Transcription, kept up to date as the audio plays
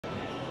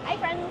Hi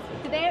friends,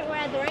 today we're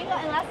at Durango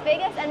in Las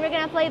Vegas and we're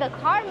gonna play the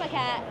Karma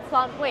Cat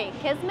slot, wait,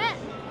 Kismet?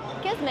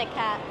 Kismet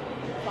Cat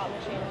slot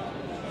machine.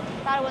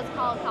 Thought it was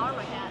called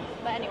Karma Cat,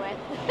 but anyway.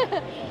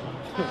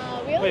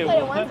 We only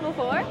played it once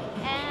before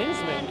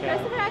and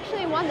Christopher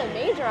actually won the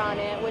major on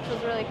it, which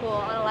was really cool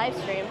on a live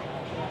stream.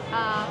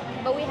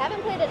 But we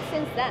haven't played it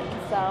since then,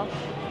 so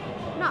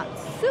I'm not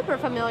super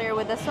familiar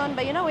with this one,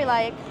 but you know we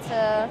like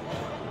to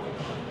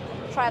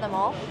try them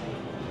all.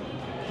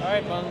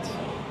 Alright, Buns.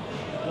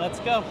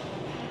 Let's go.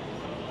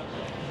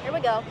 Here we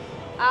go.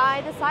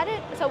 I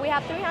decided, so we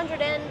have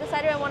 300 in,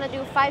 decided I want to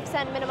do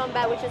 5-cent minimum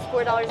bet, which is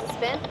 $4 a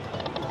spin,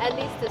 at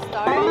least to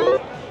start.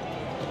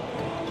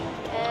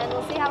 And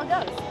we'll see how it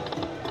goes.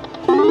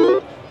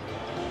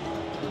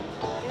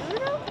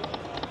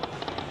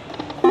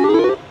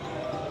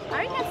 I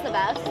think that's the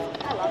best.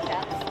 I love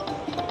cats.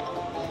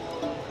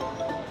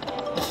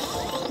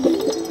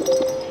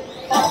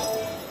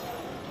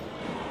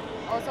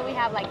 Also, we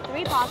have like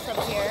 3 pots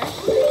up here.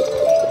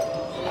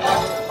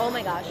 Oh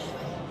my gosh.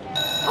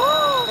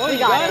 Oh, we you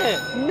got it.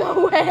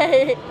 No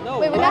way. No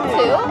Wait, we way. got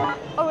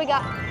 2? Or we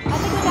got, I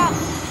think we got,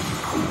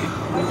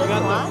 or We just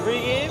got one? the free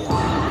game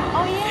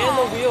Oh yeah. and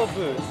the wheel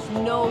boost.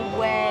 No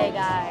way,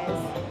 guys.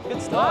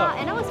 Good stuff. Wow,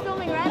 and I was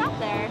filming right up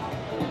there.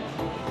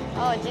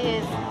 Oh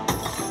jeez.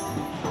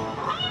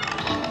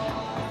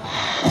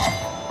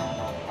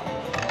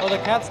 Oh, the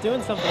cat's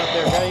doing something up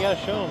there, bro. You gotta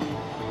show him.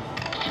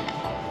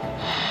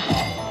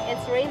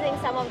 It's raising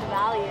some of the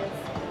values.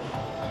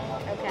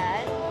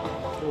 Okay.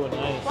 Ooh,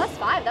 nice.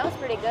 +5, that was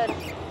pretty good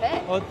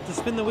fit. Oh, to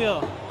spin the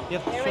wheel. You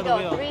have to Here show we the go,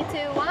 wheel. 3,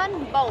 2, 1,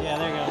 boom. Yeah,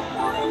 there you go.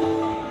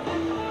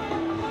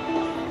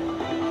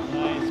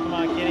 Nice. Come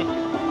on, kitty.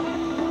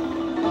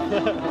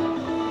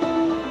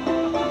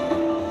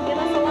 Give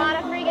us a lot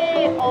of free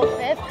games. Oh,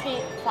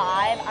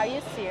 55, are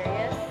you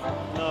serious?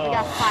 No. We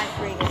got 5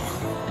 free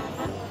games.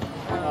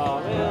 Oh,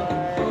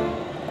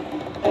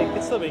 man. Hey, it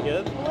could still be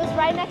good. It was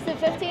right next to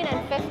 15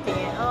 and 15.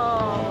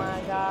 Oh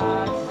my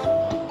gosh.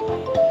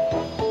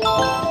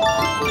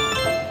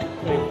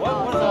 Wait,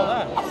 what is all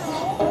that?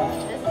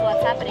 This is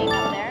what's happening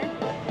up there.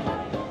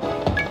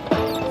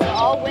 So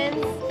all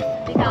wins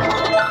become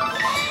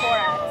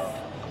 4x.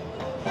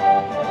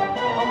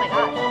 Oh my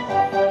gosh.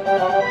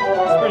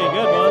 It's pretty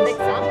good, Big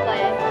Buns. song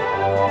playing.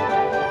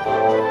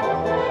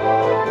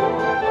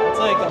 It's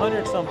like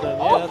 100 something.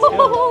 Yeah, that's good.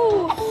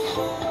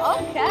 Oh,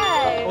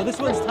 okay. Well, this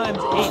one's times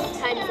 8.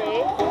 Times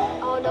 8.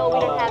 Oh no, we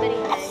don't have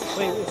anything.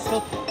 Wait, it's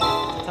still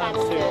times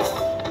 2. 2.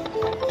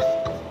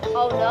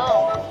 Oh no.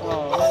 Oh,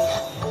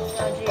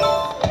 Oh geez.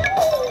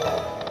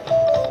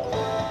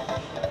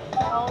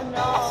 Oh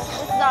no.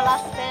 This is our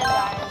last spin,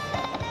 guys.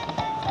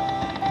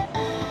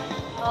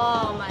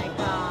 Oh my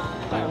god.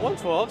 alright,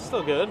 112,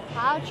 still good.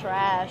 How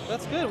trash.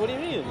 That's good. What do you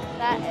mean?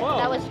 That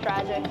 112. was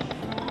tragic.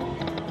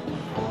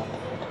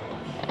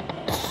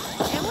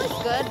 It was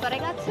good, but I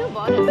got 2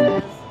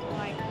 bonuses.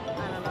 Like,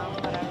 I don't know,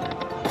 whatever.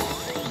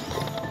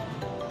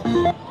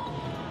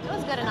 It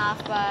was good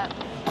enough, but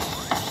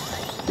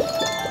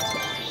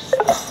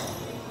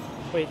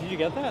Wait, did you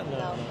get that? No.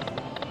 no.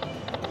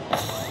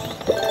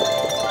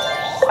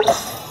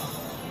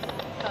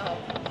 Oh.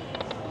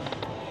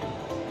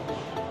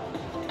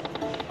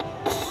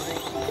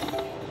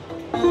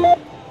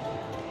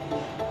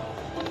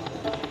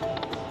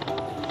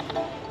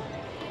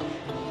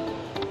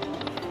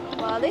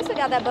 Well, at least we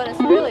got that bonus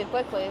really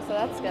quickly, so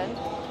that's good.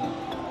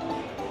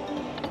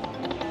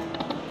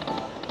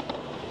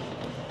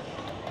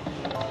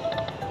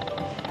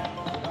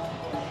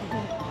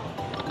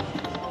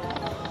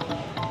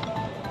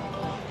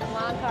 Come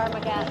on,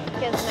 Karma Cat,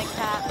 Kismet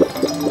Cat.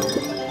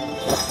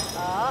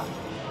 Oh,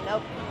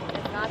 nope,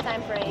 it's not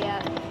time for it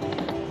yet.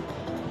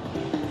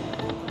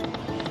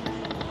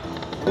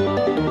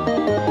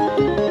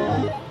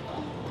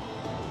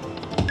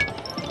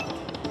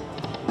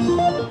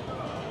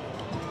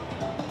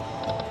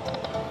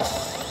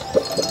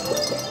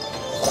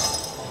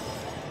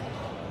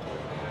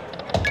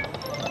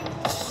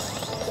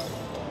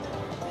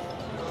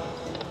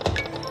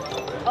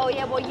 Oh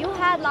yeah, well you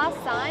had last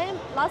time.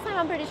 Last time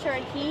I'm pretty sure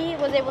he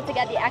was able to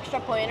get the extra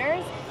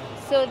pointers.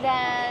 So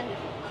then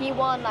he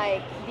won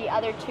like the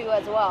other 2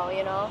 as well,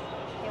 you know?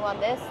 He won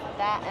this,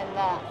 that, and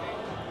that.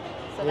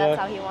 So Yeah. that's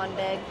how he won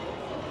big.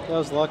 That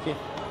was lucky.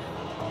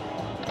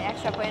 The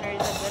extra pointer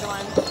is a good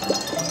one.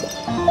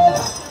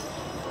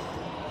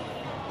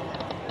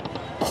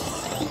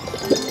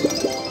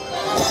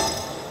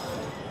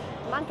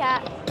 Come on,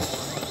 cat.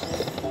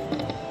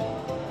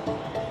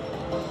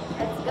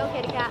 Let's go,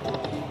 kitty cat.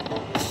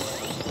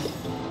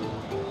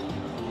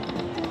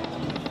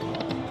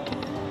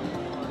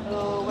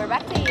 Oh, we're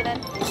back to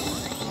even.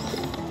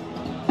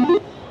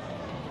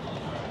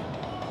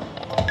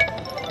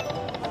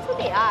 What's with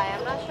the eye?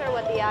 I'm not sure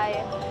what the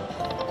eye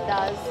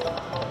does.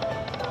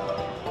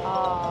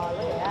 Oh,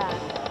 look at that.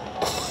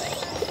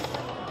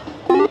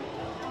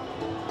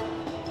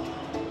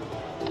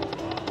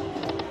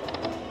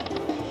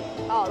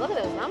 Oh, look at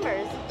those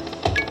numbers.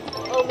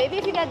 Oh, maybe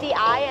if you get the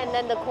eye and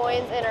then the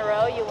coins in a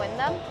row, you win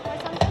them or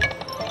something?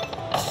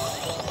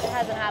 It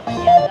hasn't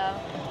happened yet, though.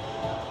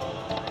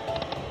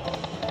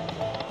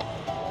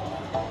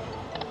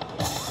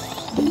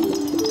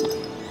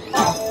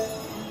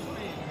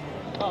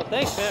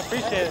 Thanks, man.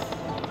 Appreciate it.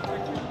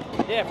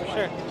 Yeah, for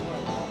sure.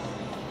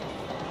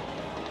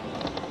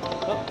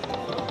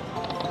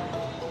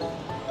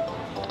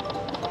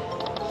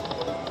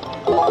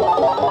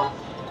 Oh.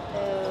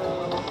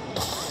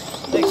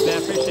 Thanks, man.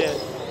 Appreciate it.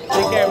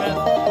 Take care, man.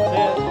 See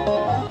ya.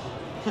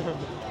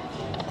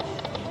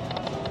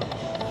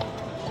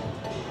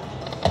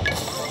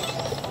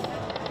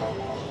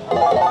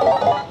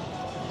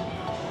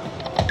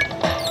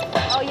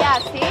 Oh yeah,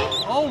 see?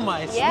 Oh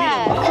my sweet.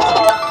 Yeah, I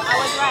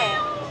was right.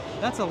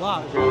 That's a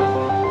lot, Greta.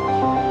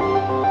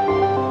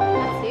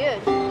 That's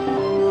huge.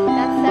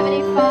 That's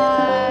 75.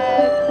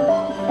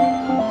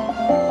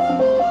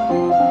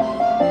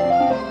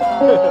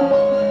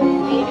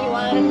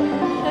 81.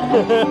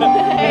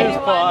 Just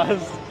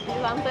paused.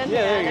 Something.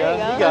 Yeah, there you go.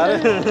 You got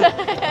it.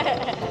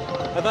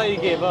 I thought you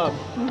gave up.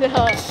 No,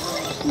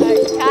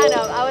 kind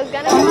of. I was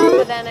gonna give up,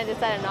 but then I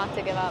decided not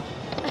to give up.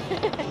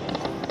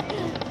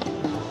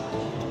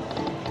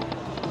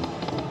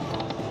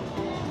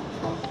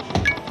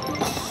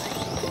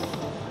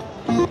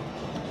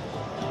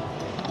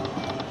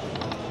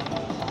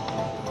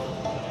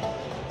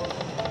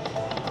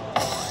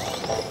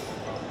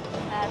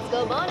 Let's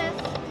go bonus.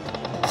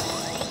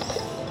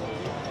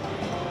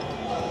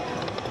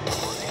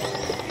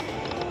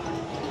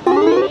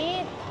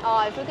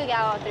 Oh, if we could get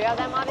all three of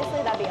them,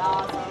 obviously, that'd be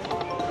awesome.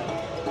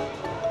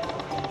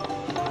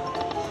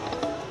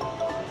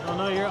 Oh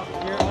no, you're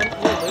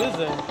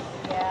losing.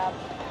 Yeah.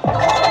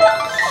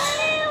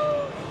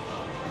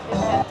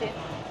 250.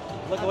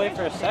 Look away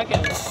for a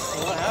second, and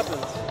what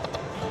happens?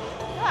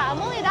 Yeah,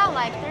 I'm only down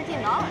like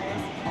 $13.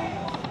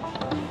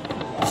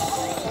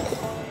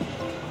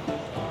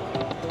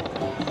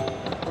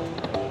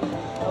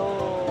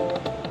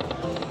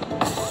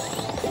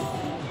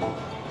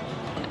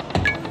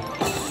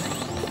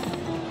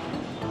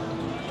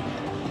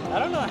 I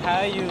don't know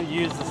how you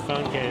use this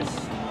phone case.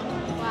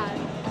 Why?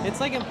 It's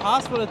like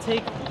impossible to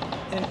take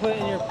and put it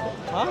in your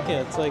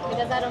pocket. It's like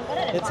Because I don't put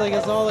it in it's pockets. like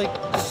it's all like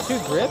it's too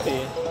grippy.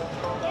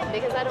 Yeah,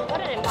 because I don't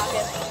put it in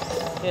pockets.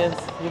 And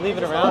you leave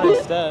it around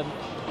instead.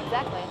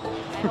 Exactly.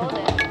 I hold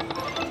it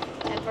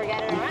and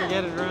forget it around.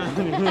 Forget it around.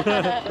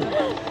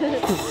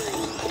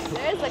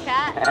 There's the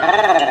cat.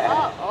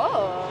 Oh.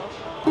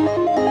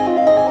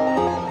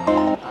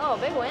 Oh,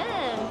 big win.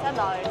 $10.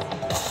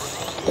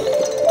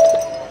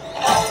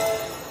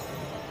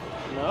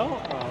 No?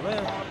 Oh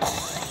man.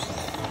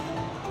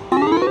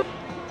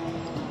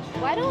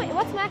 Why don't we,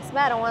 what's max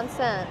bet on 1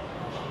 cent?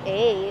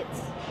 8.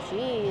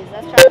 Jeez,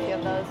 let's try a few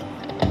of those.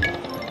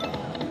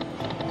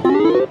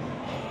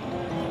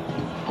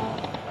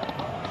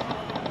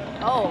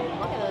 Oh,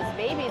 look at those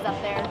babies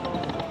up there.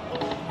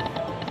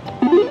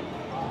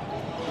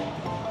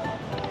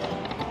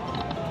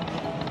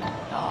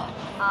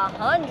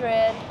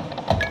 $100.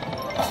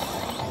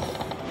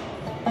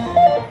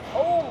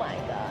 Oh my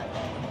God.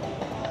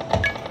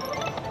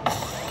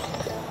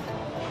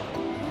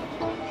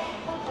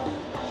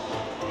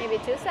 Maybe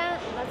 2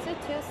 cents? Let's do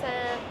 2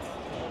 cents.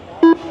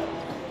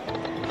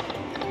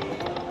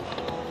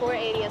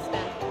 4.80 a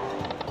spin.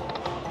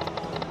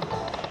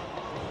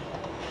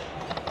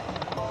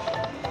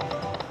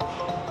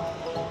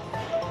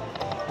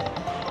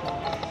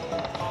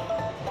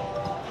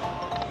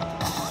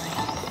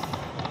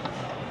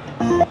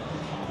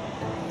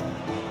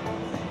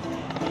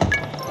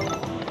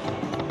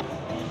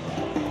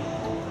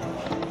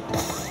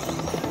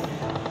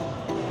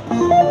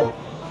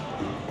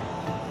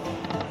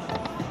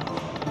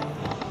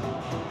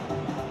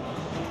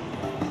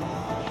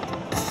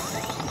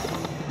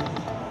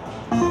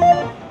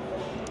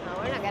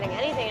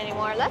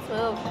 Let's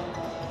move.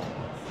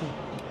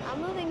 I'm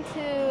moving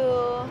to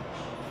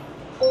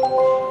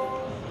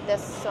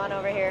this one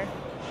over here.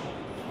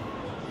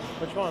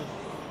 Which one?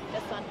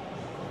 This one.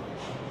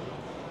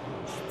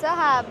 Still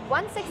have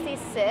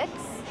 166.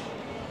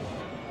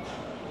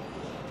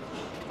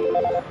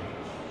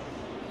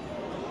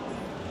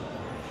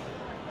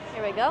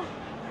 Here we go.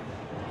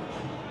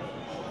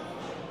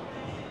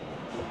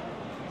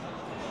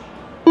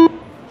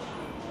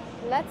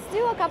 Let's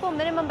do a couple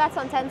minimum bets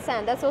on 10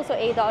 cents. That's also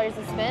 $8 a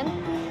spin.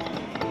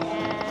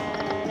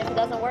 And if it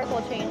doesn't work,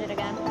 we'll change it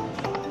again.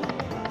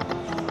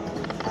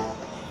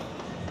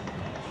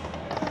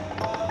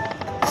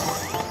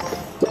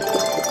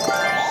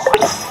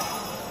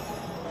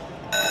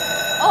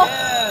 Oh,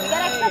 yeah, we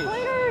got extra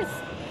pointers.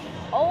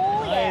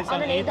 Oh yeah,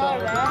 on an $8 bet.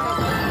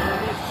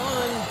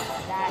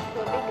 That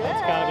could be good.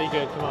 It's gotta be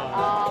good. Come on.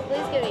 Oh,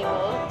 please give me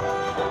both.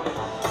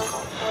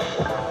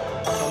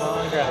 Come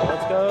on, grab.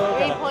 Let's go.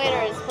 3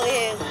 pointers,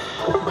 please.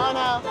 Oh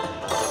no.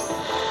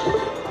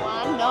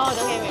 1. No,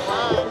 don't give me 1.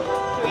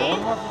 3.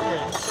 One more for 3.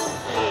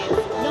 Please.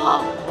 No.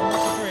 One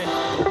more for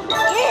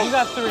 3. You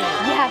got 3.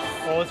 Yes.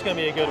 Oh, it's gonna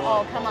be a good one.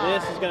 Oh, come on.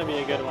 This is gonna be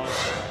a good one.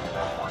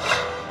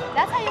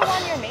 That's how you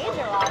won your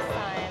major last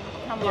time.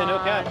 Come on. Yeah, no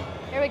cap.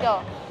 Here we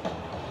go.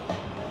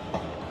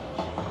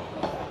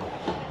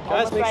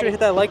 Guys, Almost make sure ready. to hit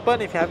that like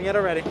button if you haven't yet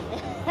already.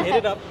 Hit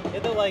it up.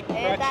 Hit the like.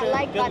 Hit that Correction.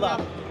 like Good button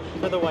luck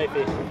for the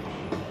wifey.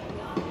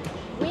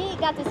 We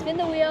got to spin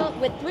the wheel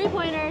with 3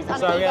 pointers on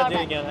Sorry, a we gotta $50 do it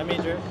bet. again. I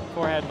made your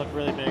forehead look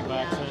really big by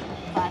accident.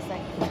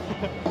 Classic.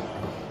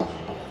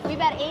 We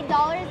bet $8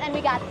 and we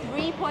got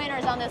 3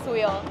 pointers on this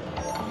wheel.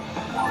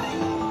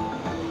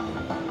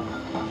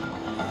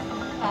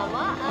 Come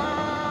on.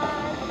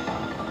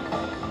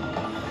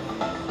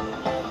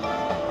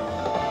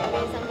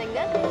 Maybe something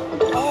good.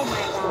 Oh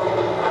my god.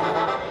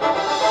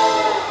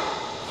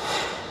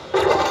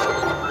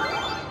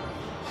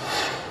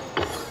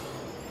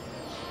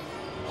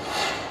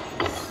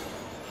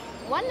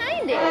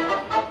 $190.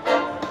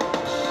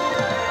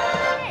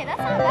 Hey, that's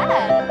not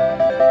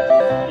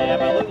bad. Yeah,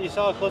 but look, you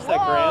saw how close that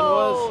grand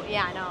was? Whoa.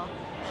 Yeah, I know.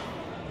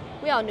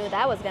 We all knew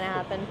that was gonna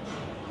happen.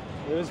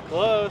 It was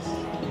close.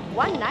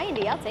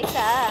 190, I'll take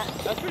that.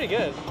 That's pretty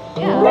good.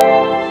 Yeah.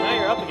 Now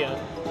you're up again.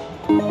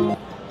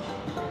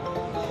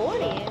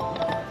 40.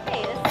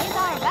 Hey, this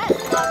 $8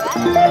 bet's not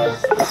bad.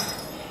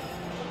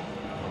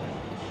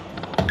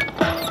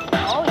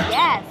 Oh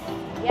yes.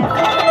 Yes.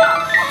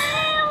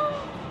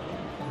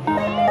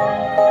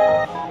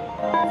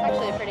 It's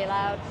actually pretty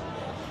loud.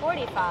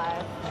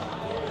 45.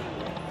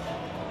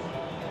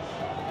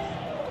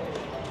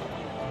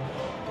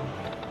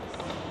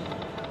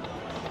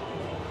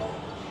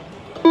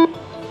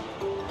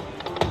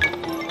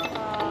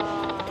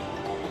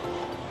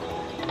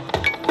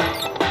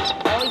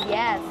 Oh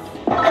yes.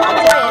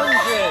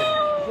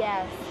 100.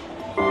 Yes.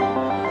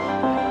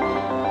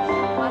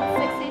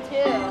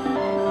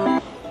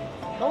 162.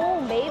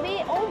 Boom,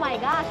 baby. Oh my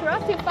gosh, we're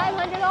up to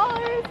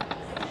 $500.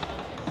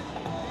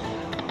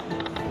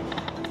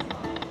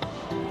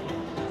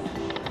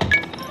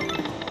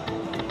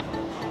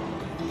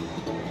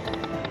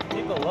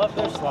 People love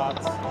their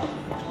slots.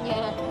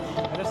 Yeah.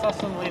 I just saw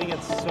some lady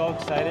get so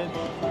excited.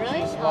 Really? She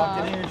just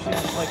walked in here and she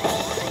was just like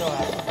so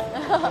happy.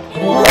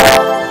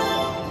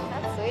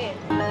 That's sweet.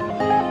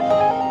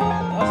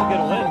 That was a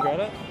good win,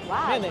 Greta.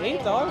 Wow. Man, the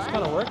 $8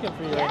 kind of working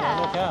for you right now,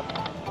 no Yeah. cap.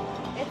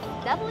 It's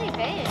definitely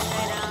paying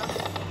right now.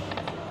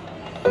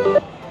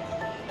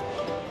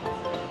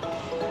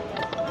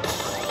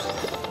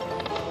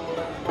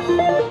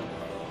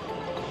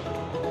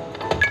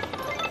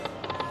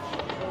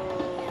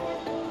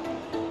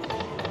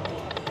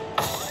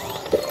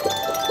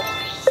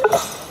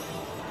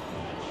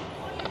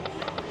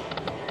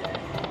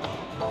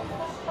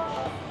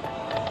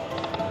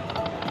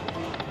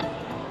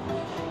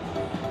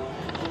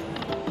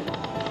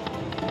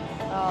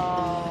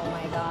 Oh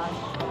my gosh.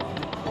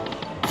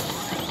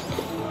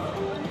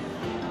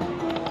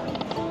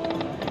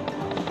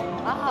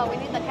 Oh, we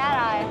need the cat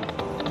eye.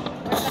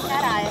 Where's the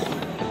cat eye?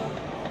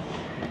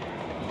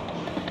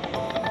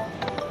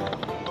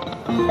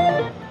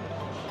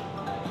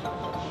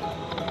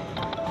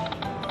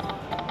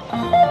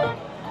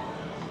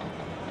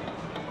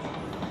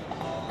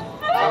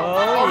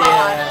 Oh, my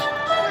yeah. gosh.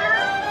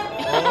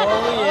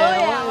 Oh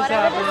yeah, what is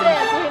whatever happening?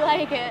 this is, we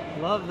like it.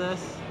 Love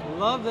this.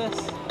 Love this.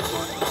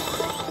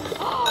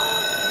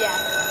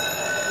 Yes.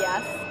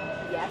 Yes.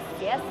 Yes.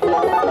 Yes. 3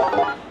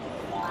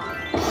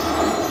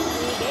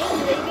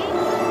 games, baby.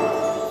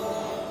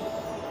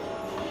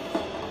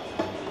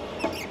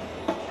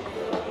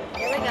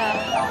 Here we go.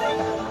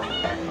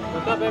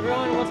 What's up,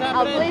 everyone? What's Oh,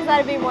 happening? please let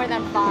it be more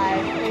than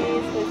 5.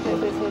 Please, please, please,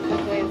 please, please,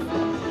 please, please.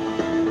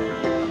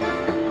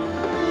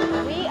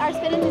 We are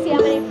spinning to see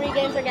how many free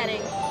games we're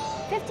getting.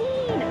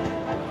 15.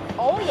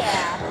 Oh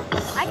yeah.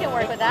 I can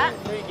work with that.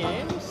 3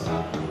 games?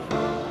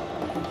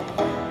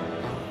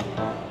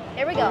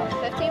 Here we go.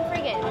 15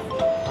 free games.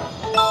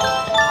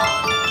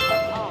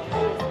 Oh,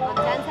 on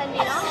 10 cent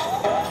Dino.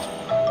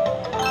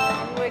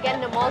 And we're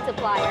getting a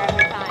multiplier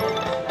every time.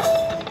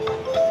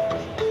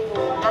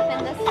 Ooh,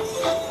 nothing this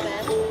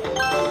spin.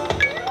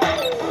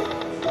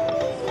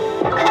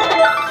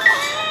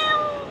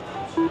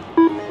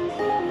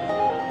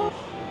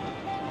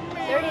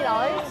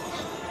 $30.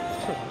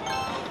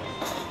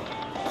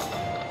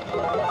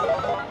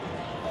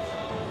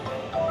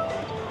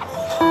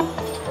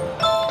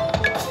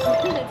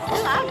 It's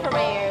too loud for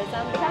my ears.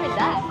 I'm becoming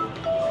deaf.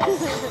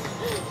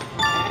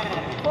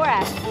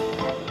 4X.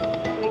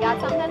 We got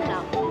something?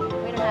 No.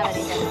 We don't have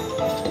anything.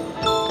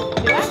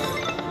 2X?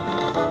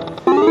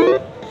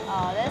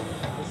 Oh, this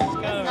This is is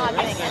kind of not a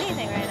giving risk.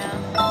 anything right now.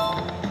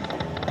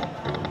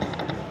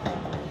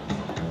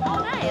 Oh,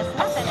 nice.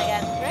 Nothing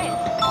again. Great.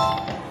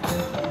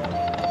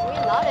 We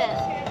love it.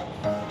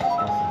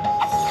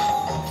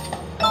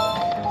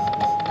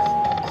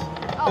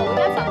 Oh, we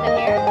got something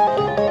here.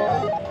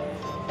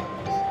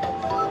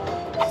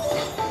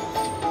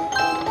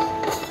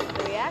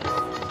 3X.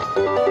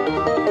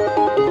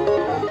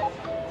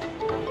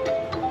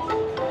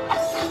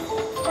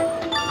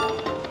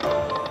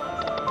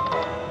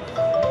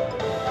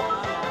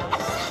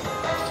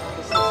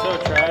 This is so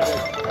tragic.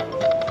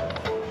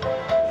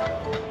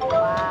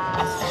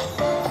 Wow.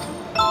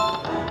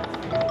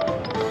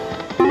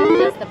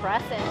 Just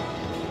depressing.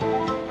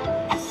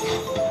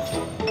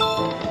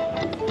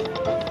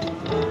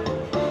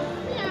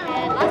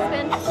 And last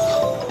spin.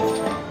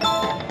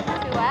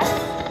 2X.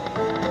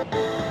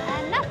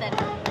 And nothing.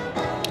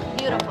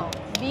 Beautiful.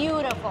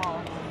 Beautiful.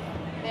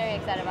 Very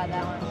excited about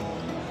that one.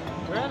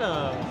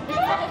 Greta.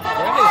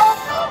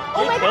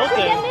 Oh my gosh, we're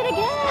tilting. getting it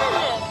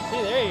again!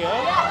 See, there you go.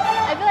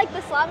 Yeah, I feel like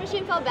the slot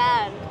machine felt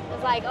bad. It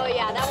was like, oh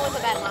yeah, that was a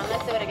bad one.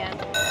 Let's do it again.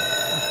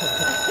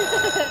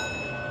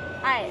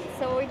 Alright,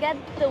 so we get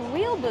the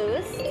wheel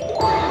boost.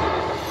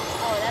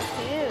 Oh, that's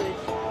huge.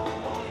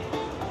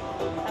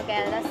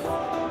 Okay, that's...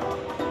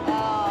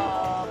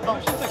 How boom.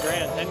 much is the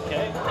grand?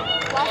 10K?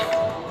 Plus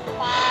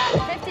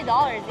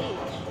 $50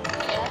 each.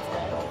 So that's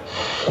good.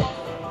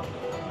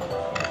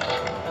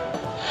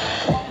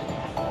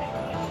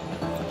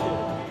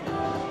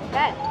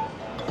 Okay,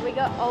 here we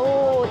go.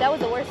 Oh, that was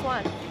the worst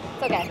one.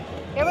 It's okay.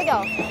 Here we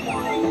go.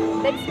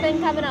 Big spin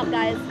coming up,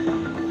 guys.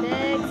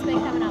 Big spin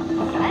coming up.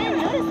 I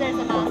didn't notice there's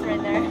a mouse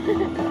right there.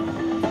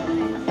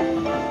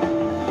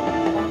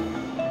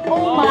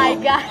 Oh my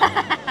god.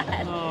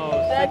 Oh,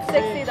 That's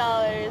 $60.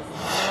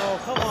 Oh,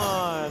 come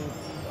on.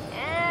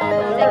 And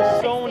we'll There are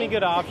take so many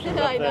good options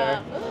I up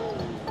there.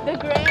 know.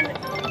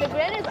 The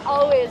grand is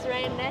always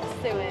right next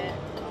to it.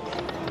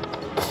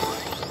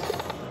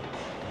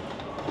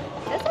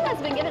 This one has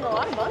been given a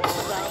lot of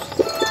bonuses though.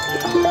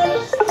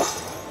 Yeah.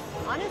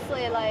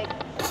 Honestly, like,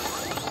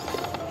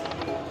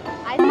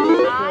 I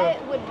think I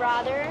would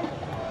rather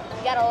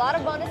get a lot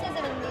of bonuses,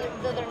 even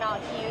though they're not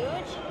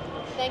huge,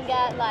 than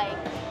get like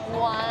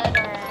one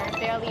or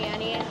barely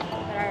any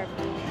that are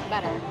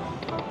better.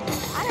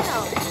 I don't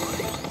know.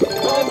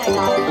 Oh my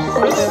gosh.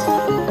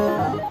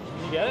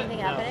 You get it? Anything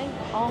No. happening?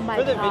 Oh my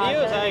For the gosh,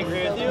 videos, that I is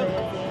agree so with you.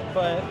 crazy.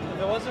 But if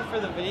it wasn't for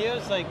the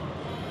videos, like,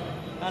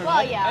 I don't know.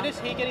 Well, yeah. I just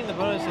hate getting the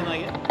bonus and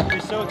like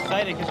you're so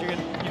excited because you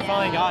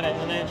finally got it,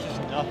 and then it's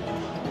just nothing.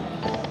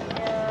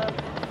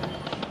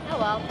 Oh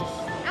well.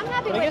 I'm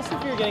happy But I with guess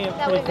if you're getting it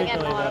that pretty we've been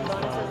getting frequently, a lot of then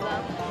it's bonuses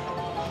fine.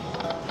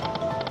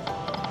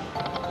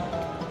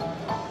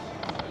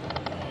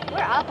 though.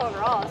 We're up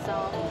overall, so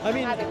I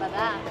mean, I'm happy about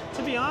that.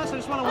 To be honest, I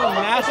just want to win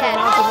massive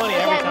amounts of money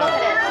every Again, look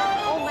at time.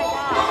 it. Oh my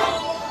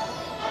god.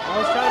 I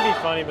was trying to be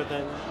funny, but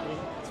then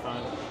it's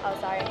fine. Oh,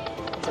 sorry.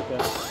 It's okay.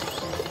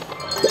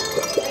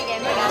 Free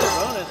game, free game.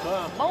 Bonus,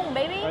 wow. Boom,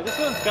 baby. All right, this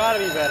one's got to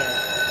be better.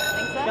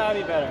 Think It's so? got to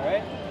be better,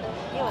 right?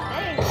 You would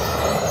think.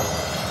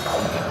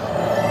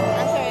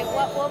 I'm sorry,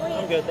 what were you?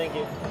 I'm good, thank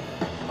you.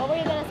 What were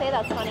you gonna say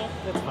that's funny?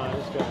 It's fine,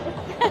 just go.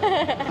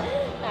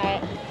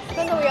 Alright,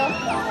 spin the wheel.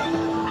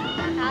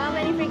 How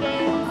many free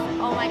games?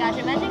 Oh my gosh,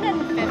 imagine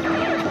getting 50. I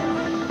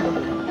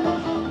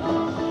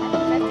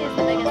think 50 is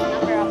the biggest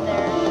number up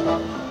there.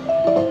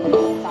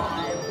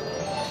 5.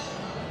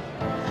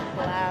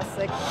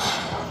 Classic.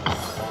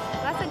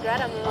 That's a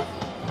Greta move.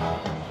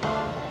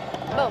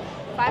 Boom.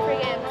 5 free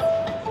games.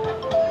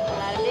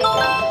 That'll be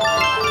good.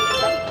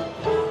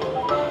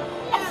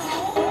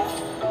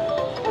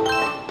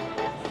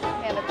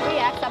 We have a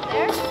 3X up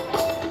there.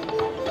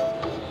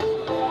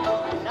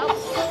 Nope.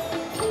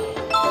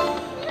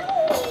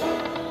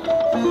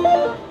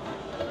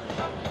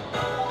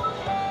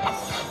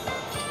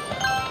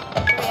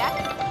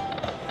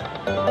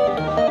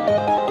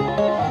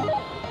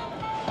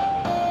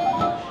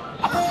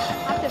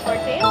 Up to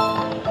 14.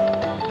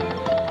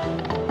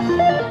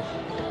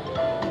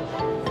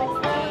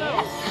 16.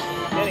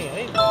 Getting it,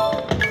 eh?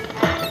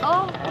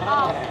 Oh,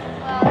 well,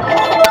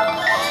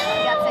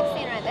 we got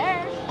 16 right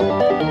there.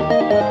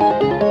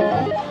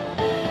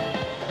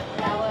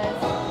 That was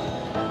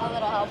a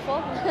little helpful.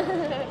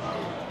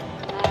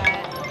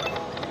 Alright.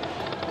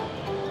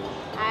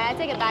 I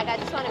take it back, I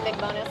just want a big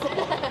bonus.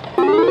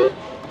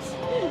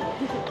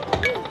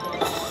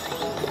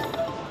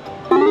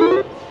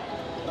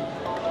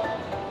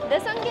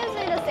 This one gives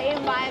me the same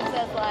vibes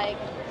as like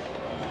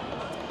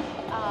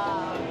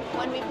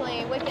when we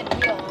play Wicked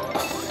Wheel.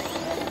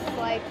 It's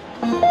like,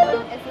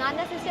 it's not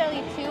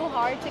necessarily too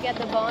hard to get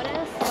the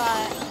bonus,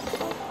 but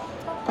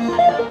I don't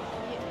know,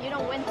 you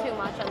don't win too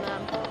much on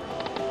them.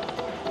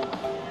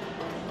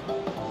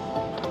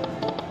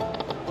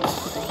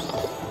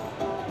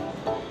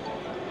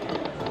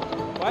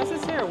 Why does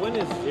it say our win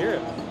is 0?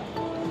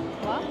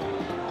 What?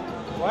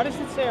 Why does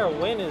it say our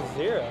win is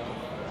 0?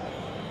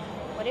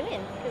 What do you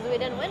mean? Because we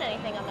didn't win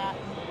anything on that.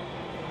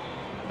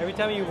 Every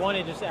time you won,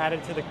 it just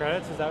added to the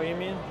credits. Is that what you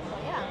mean?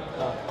 Well, yeah.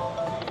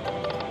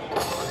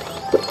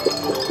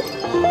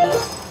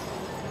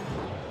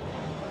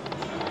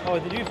 Oh,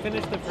 did you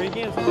finish the free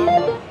games? I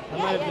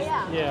might have just,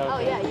 Yeah. Oh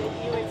okay. yeah,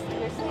 you were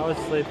sleeping. I was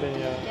sleeping,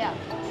 yeah. Yeah,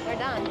 we're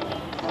done.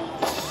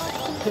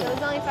 It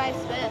was only 5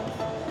 spins.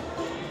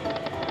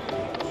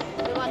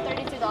 We won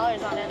 $32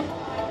 on it.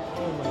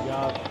 Oh my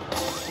god.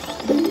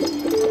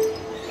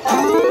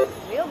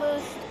 Real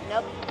boost.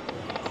 Nope.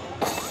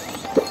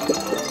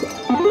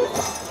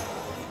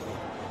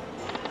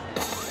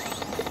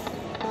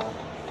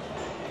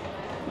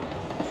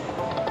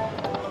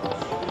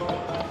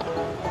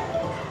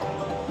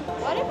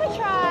 What if we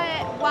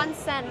try 1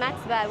 cent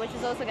max bet, which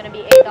is also going to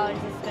be $8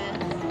 a spin?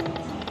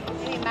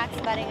 Maybe max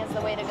betting is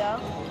the way to go.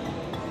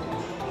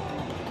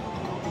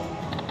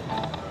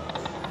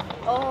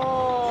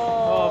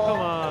 Oh, come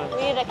on.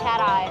 We need a cat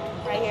eye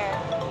right here.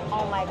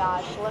 Oh my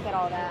gosh, look at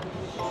all that.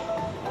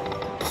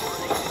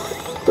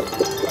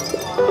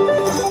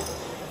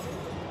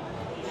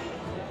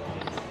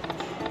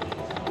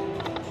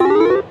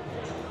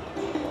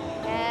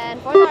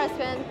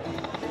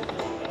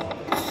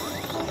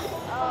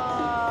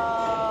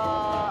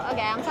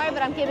 I'm sorry,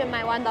 but I'm keeping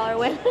my $1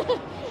 win.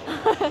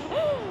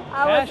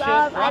 I was Cash it,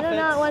 up. I do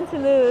not profits. want to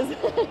lose.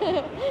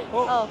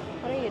 Oh. Oh,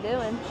 what are you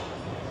doing?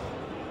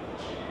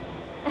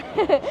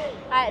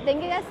 Alright,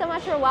 thank you guys so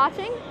much for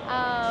watching.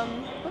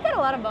 We got a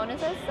lot of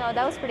bonuses, so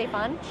that was pretty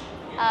fun.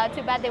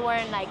 Too bad they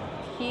weren't like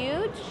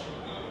huge,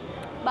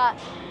 but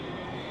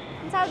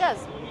that's how it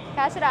goes.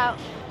 Cash it out.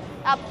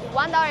 Up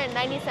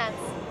 $1.90.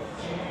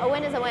 A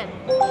win is a win.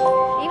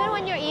 Even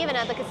when you're even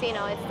at the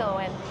casino, it's still a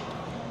win.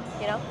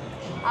 You know?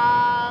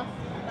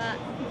 But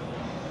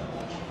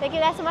thank you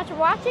guys so much for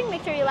watching.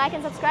 Make sure you like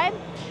and subscribe.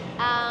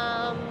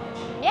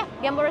 Yeah,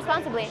 gamble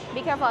responsibly.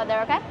 Be careful out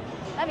there, okay?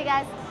 Love you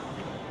guys.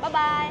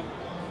 Bye-bye.